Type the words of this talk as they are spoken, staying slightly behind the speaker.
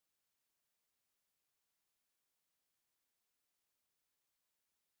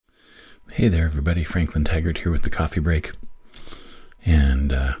Hey there, everybody. Franklin Taggart here with the coffee break.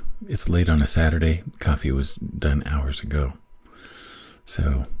 And it's late on a Saturday. Coffee was done hours ago.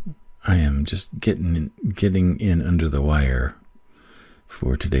 So I am just getting in under the wire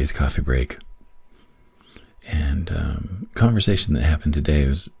for today's coffee break. And conversation that happened today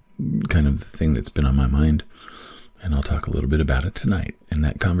was kind of the thing that's been on my mind. And I'll talk a little bit about it tonight. And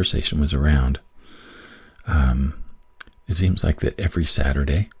that conversation was around, it seems like that every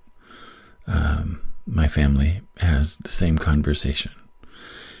Saturday, my family has the same conversation.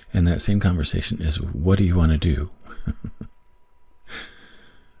 And that same conversation is, what do you want to do?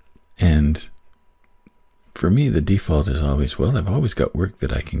 And for me, the default is always, well, I've always got work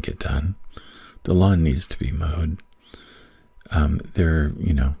that I can get done. The lawn needs to be mowed. There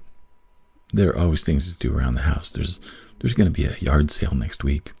are always things to do around the house. There's going to be a yard sale next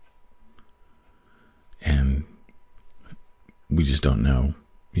week. And we just don't know,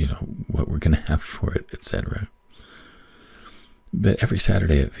 what we're going to have for it, etc. But every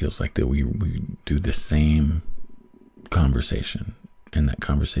Saturday it feels like that we do the same conversation. And that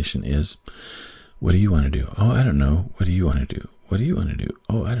conversation is, what do you want to do? Oh, I don't know. What do you want to do? What do you want to do?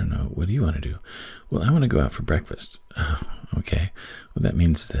 Oh, I don't know. What do you want to do? Well, I want to go out for breakfast. Oh, okay. Well, that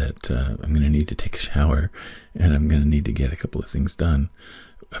means that I'm going to need to take a shower and I'm going to need to get a couple of things done.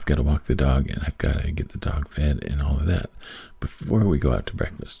 I've got to walk the dog and I've got to get the dog fed and all of that before we go out to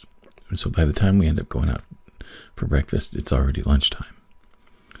breakfast. And so by the time we end up going out for breakfast, it's already lunchtime.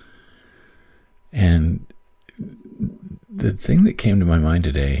 And the thing that came to my mind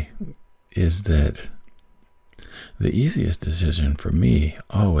today is that the easiest decision for me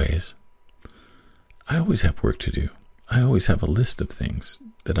I always have work to do. I always have a list of things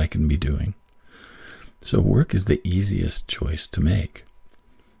that I can be doing. So work is the easiest choice to make.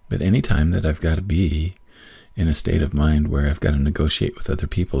 But any time that I've got to be in a state of mind where I've got to negotiate with other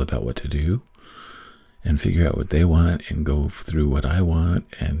people about what to do and figure out what they want and go through what I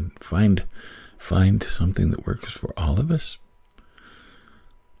want and find something that works for all of us,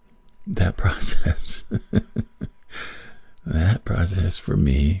 that process for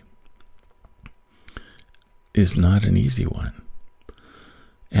me is not an easy one.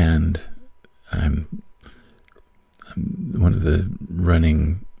 And I'm one of the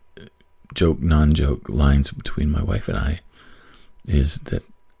running joke, non-joke lines between my wife and I is that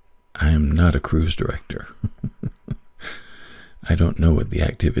I am not a cruise director. I don't know what the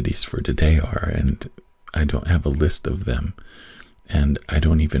activities for today are, and I don't have a list of them, and I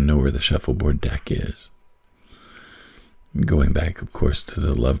don't even know where the shuffleboard deck is. Going back, of course, to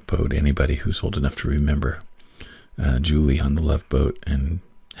the Love Boat, anybody who's old enough to remember Julie on the Love Boat and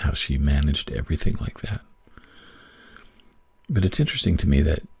how she managed everything like that. But it's interesting to me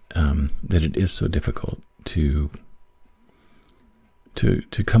that it is so difficult to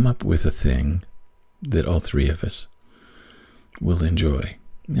come up with a thing that all three of us will enjoy.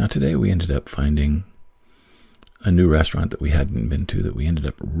 Now, today we ended up finding a new restaurant that we hadn't been to that we ended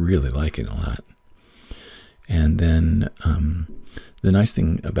up really liking a lot. And then the nice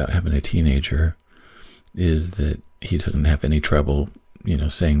thing about having a teenager is that he doesn't have any trouble,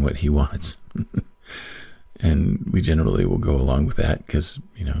 saying what he wants. And we generally will go along with that because,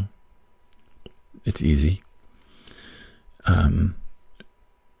 it's easy.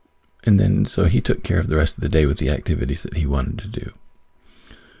 And then, so he took care of the rest of the day with the activities that he wanted to do.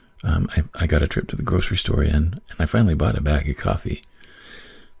 I got a trip to the grocery store and I finally bought a bag of coffee.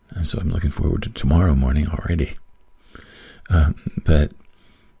 And so I'm looking forward to tomorrow morning already. But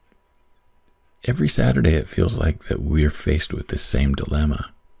every Saturday it feels like that we're faced with this same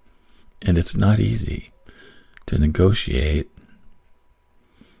dilemma. And it's not easy to negotiate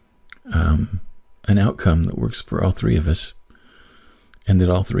an outcome that works for all three of us and that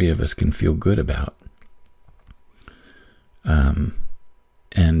all three of us can feel good about.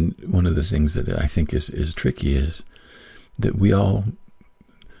 And one of the things that I think is tricky is that we all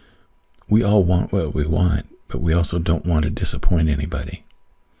want what we want, but we also don't want to disappoint anybody.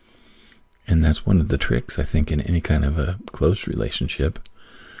 And that's one of the tricks, I think, in any kind of a close relationship,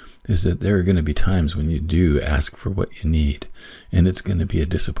 is that there are going to be times when you do ask for what you need, and it's going to be a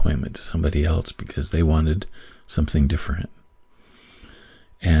disappointment to somebody else because they wanted something different.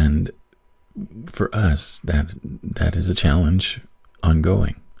 And for us, that is a challenge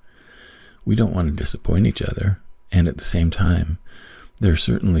ongoing. We don't want to disappoint each other, and at the same time, there are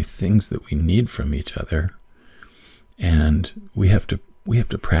certainly things that we need from each other, and we have to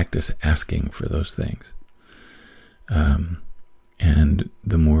practice asking for those things. And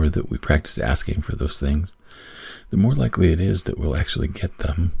the more that we practice asking for those things, the more likely it is that we'll actually get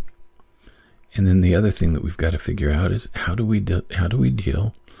them. And then the other thing that we've got to figure out is how do we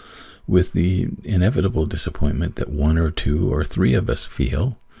deal with the inevitable disappointment that one or two or three of us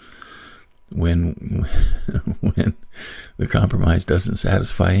feel when when the compromise doesn't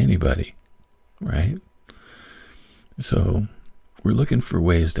satisfy anybody, right? So we're looking for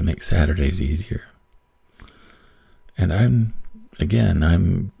ways to make Saturdays easier. And I'm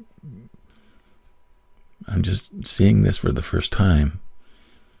just seeing this for the first time,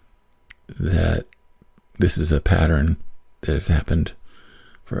 that this is a pattern that has happened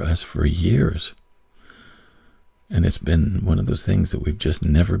for us for years. And it's been one of those things that we've just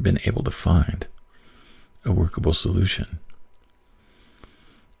never been able to find a workable solution.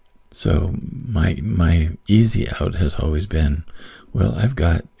 So my easy out has always been, well, I've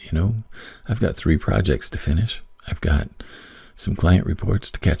got 3 projects to finish. I've got some client reports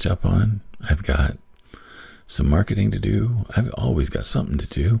to catch up on. I've got some marketing to do. I've always got something to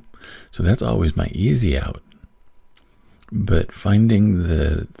do. So that's always my easy out. But finding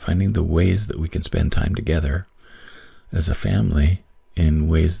the ways that we can spend time together as a family in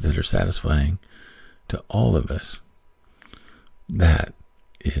ways that are satisfying to all of us, that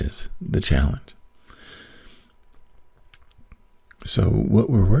is the challenge. So what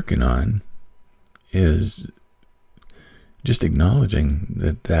we're working on is just acknowledging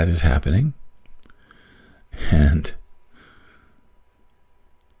that that is happening. And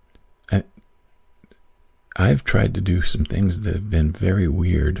I've tried to do some things that have been very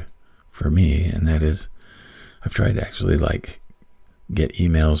weird for me, and that is I've tried to actually get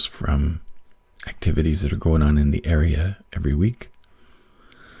emails from activities that are going on in the area every week.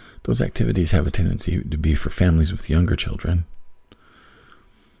 Those activities have a tendency to be for families with younger children.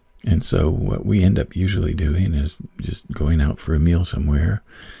 And so what we end up usually doing is just going out for a meal somewhere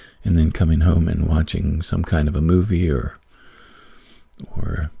and then coming home and watching some kind of a movie or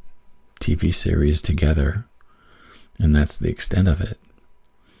TV series together. And that's the extent of it.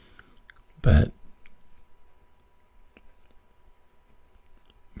 But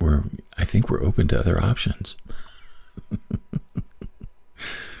I think we're open to other options.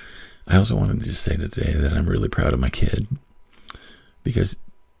 I also wanted to just say today that I'm really proud of my kid, because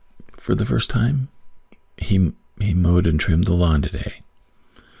for the first time, he mowed and trimmed the lawn today.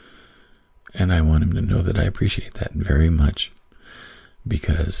 And I want him to know that I appreciate that very much,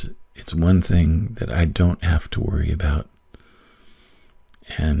 because it's one thing that I don't have to worry about.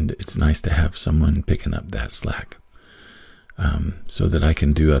 And it's nice to have someone picking up that slack, so that I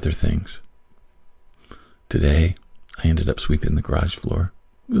can do other things. Today, I ended up sweeping the garage floor.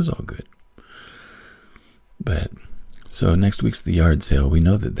 It was all good. But so next week's the yard sale. We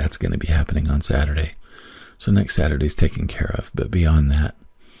know that that's going to be happening on Saturday. So next Saturday's taken care of. But beyond that,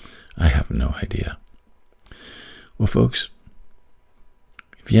 I have no idea. Well, folks,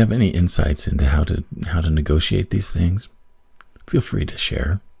 if you have any insights into how to negotiate these things, feel free to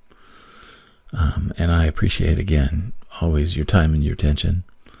share. And I appreciate, again, always your time and your attention.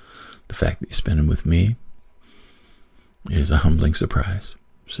 The fact that you spend them with me is a humbling surprise.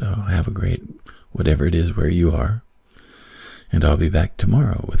 So have a great whatever it is where you are. And I'll be back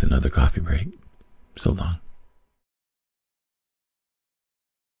tomorrow with another coffee break. So long.